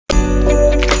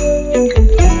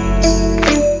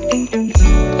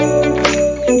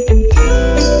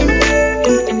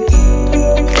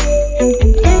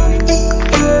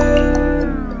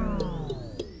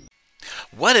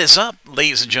is up,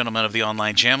 ladies and gentlemen of the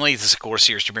online Jamily? This is, of course,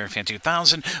 here's JamiroFan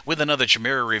 2000 with another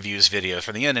Jamiro Reviews video.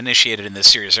 For the uninitiated in this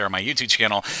series here on my YouTube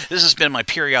channel, this has been my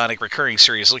periodic recurring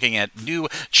series looking at new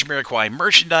Jamiroquai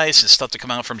merchandise and stuff to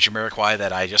come out from Jamiroquai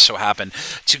that I just so happen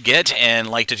to get and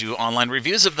like to do online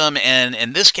reviews of them. And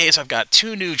in this case, I've got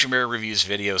two new Jamiro Reviews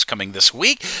videos coming this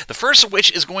week. The first of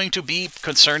which is going to be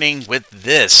concerning with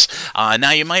this.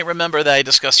 Now, you might remember that I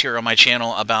discussed here on my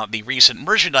channel about the recent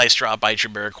merchandise drop by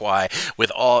Jamiroquai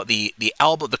with all the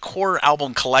core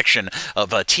album collection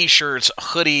of t-shirts,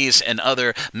 hoodies, and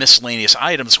other miscellaneous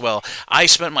items. Well, I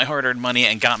spent my hard-earned money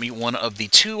and got me one of the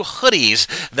two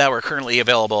hoodies that were currently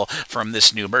available from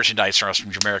this new merchandise from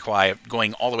Jamiroquai,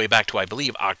 going all the way back to I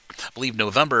believe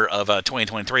November of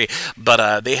 2023.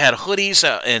 But they had hoodies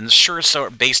and shirts that were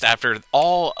based after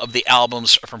all of the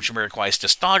albums from Jamiroquai's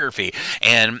discography,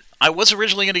 and I was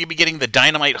originally going to be getting the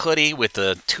Dynamite hoodie with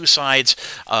the two sides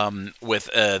with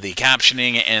the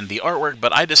captioning and the artwork,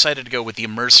 but I decided to go with the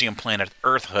Mercy on Planet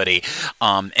Earth hoodie.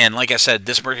 And like I said,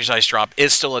 this merchandise drop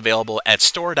is still available at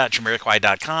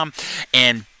store.jamiroquai.com,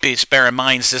 and please bear in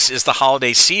mind, this is the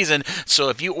holiday season, so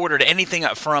if you ordered anything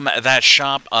from that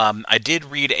shop, I did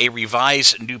read a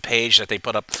revised new page that they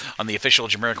put up on the official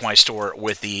Jamiroquai store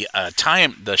with the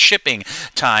shipping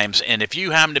times, and if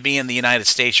you happen to be in the United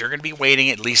States, you're going to be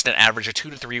waiting at least an average of 2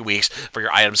 to 3 weeks for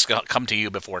your items to come to you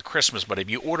before Christmas. But if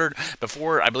you ordered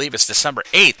before, I believe it's December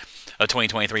 8th of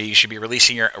 2023, you should be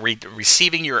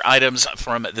receiving your items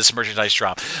from this merchandise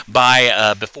drop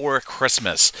by before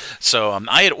Christmas. So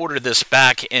I had ordered this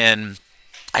back in,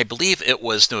 I believe it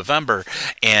was November,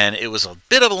 and it was a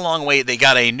bit of a long wait. They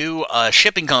got a new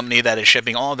shipping company that is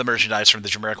shipping all of the merchandise from the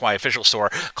Jamiroquai official store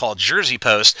called Jersey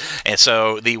Post, and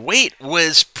so the wait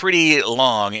was pretty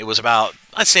long. It was about,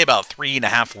 I'd say, about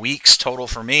 3.5 weeks total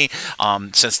for me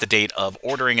since the date of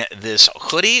ordering this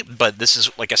hoodie. But this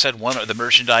is, like I said, one of the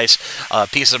merchandise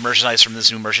pieces of merchandise from this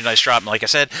new merchandise drop. And like I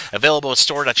said, available at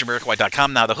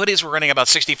store.jamiroquai.com. Now, the hoodies were running about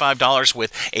 $65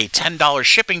 with a $10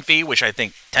 shipping fee, which I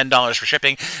think $10 for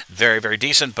shipping, very, very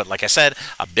decent. But like I said,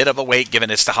 a bit of a wait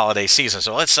given it's the holiday season.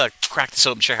 So let's crack this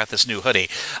open and check out this new hoodie.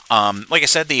 Like I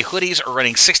said, the hoodies are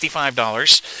running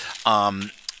 $65.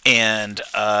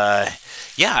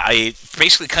 Yeah, I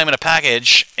basically come in a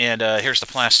package, and here's the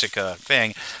plastic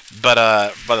thing, but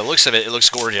by the looks of it, it looks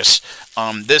gorgeous.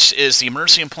 This is the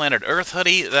Mercy on Planet Earth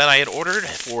hoodie that I had ordered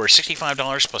for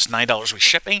 $65 plus $9 with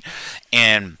shipping,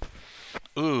 and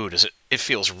ooh, it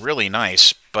feels really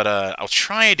nice, but I'll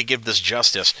try to give this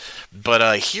justice,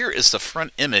 but here is the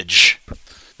front image.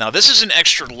 Now, this is an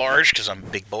extra large because I'm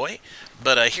a big boy,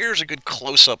 but here's a good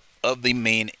close-up of the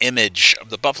main image of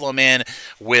the Buffalo Man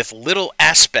with little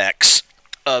aspects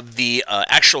of the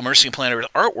actual Mercy on Planet Earth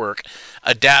artwork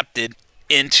adapted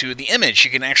into the image. You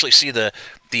can actually see the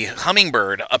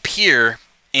hummingbird up here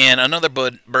and another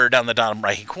bird down the bottom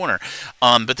right-hand corner.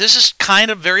 But this is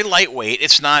kind of very lightweight.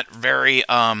 It's not very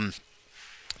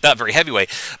heavyweight.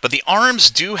 But the arms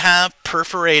do have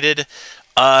perforated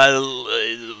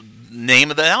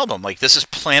name of the album. Like, this is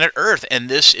Planet Earth, and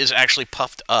this is actually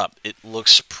puffed up. It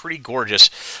looks pretty gorgeous.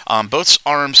 Both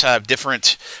arms have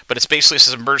different, but it's basically, this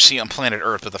is Mercy on Planet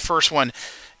Earth. But the first one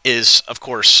is, of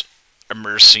course, a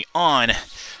Mercy on.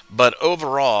 But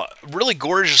overall, really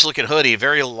gorgeous looking hoodie,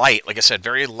 very light. Like I said,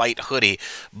 very light hoodie.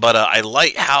 But I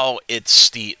like how it's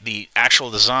the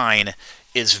actual design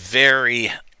is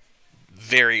very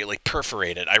like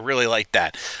perforated. I really like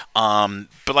that.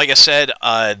 But like I said,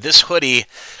 this hoodie,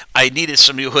 I needed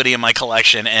some new hoodie in my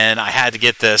collection, and I had to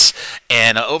get this.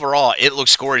 And overall, it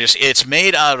looks gorgeous. It's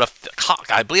made out of,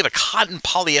 I believe, a cotton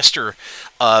polyester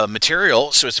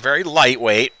material, so it's very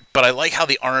lightweight. But I like how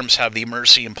the arms have the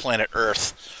Mercy on Planet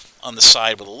Earth on the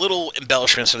side with little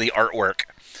embellishments of the artwork,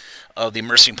 of the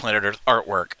Mercy on Planet Earth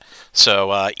artwork.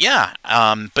 So, yeah.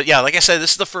 But yeah, like I said,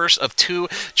 this is the first of two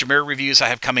Jamiro reviews I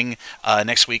have coming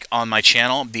next week on my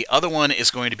channel. The other one is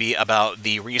going to be about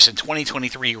the recent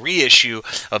 2023 reissue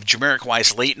of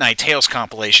Jamiroquai's Late Night Tales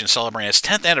compilation celebrating its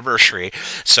 10th anniversary.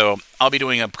 So I'll be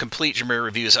doing a complete Jamiro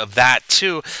reviews of that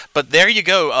too. But there you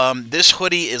go. This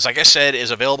hoodie is, like I said,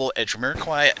 is available at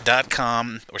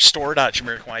jamiroquai.com or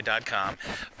store.jamiroquai.com.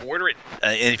 Order it,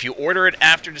 and if you order it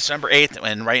after December 8th,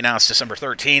 and right now it's December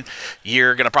 13th,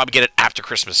 you're going to probably get it after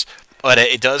Christmas. But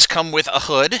it does come with a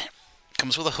hood.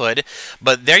 Comes with a hood.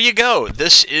 But there you go.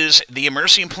 This is the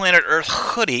Mercy on Planet Earth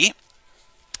hoodie.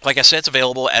 Like I said, it's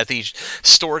available at the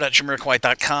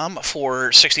store.jamiroquai.com for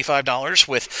 $65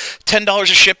 with $10 of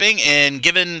shipping. And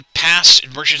given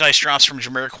past merchandise drops from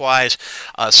Jamiroquai's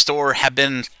store have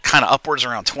been kind of upwards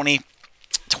around $20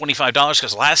 $25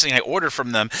 because the last thing I ordered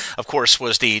from them, of course,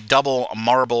 was the double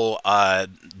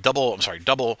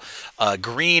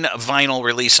green vinyl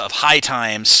release of High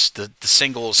Times, the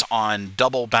singles on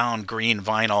double bound green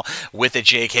vinyl with a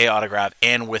JK autograph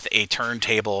and with a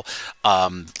turntable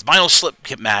vinyl slip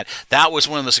kit mat. That was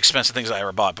one of the most expensive things I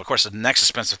ever bought. But of course, the next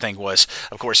expensive thing was,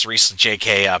 of course, the recent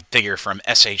JK figure from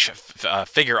SH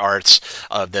Figure Arts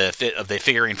of the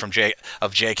figurine from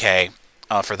JK.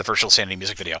 For the Virtual Sanity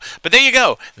music video. But there you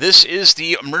go. This is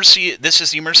the Mercy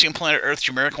on Planet Earth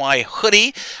Jamiroquai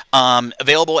hoodie,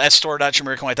 available at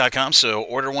store.jamiroquai.com. So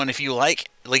order one if you like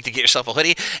to get yourself a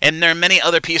hoodie. And there are many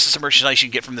other pieces of merchandise you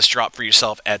can get from this drop for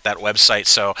yourself at that website.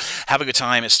 So have a good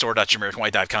time at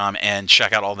store.jamiroquai.com and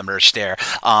check out all the merch there.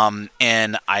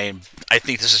 And I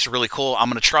think this is really cool. I'm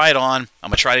going to try it on. I'm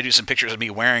going to try to do some pictures of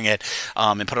me wearing it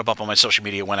and put them up on my social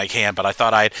media when I can. But I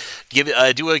thought I'd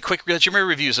do a quick Jamiro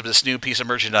reviews of this new piece of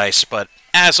merchandise. But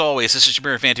as always, this is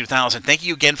Jamiro Fan 2000. Thank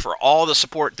you again for all the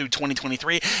support through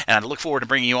 2023, and I look forward to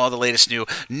bringing you all the latest new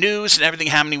news and everything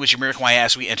happening with Jamiroquai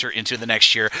as we enter into the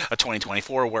next year of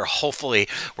 2024, where hopefully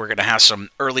we're going to have some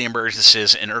early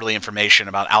emergencies and early information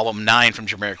about Album 9 from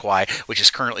Jamiroquai, which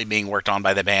is currently being worked on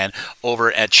by the band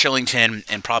over at Chillington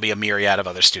and probably a myriad of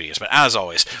other studios. But as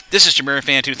always, this is Jamiro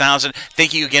Fan 2000.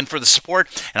 Thank you again for the support,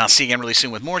 and I'll see you again really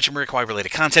soon with more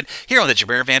Jamiroquai-related content here on the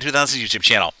Jamiro Fan 2000 YouTube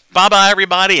channel. Bye-bye,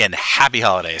 everybody, and happy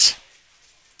holidays.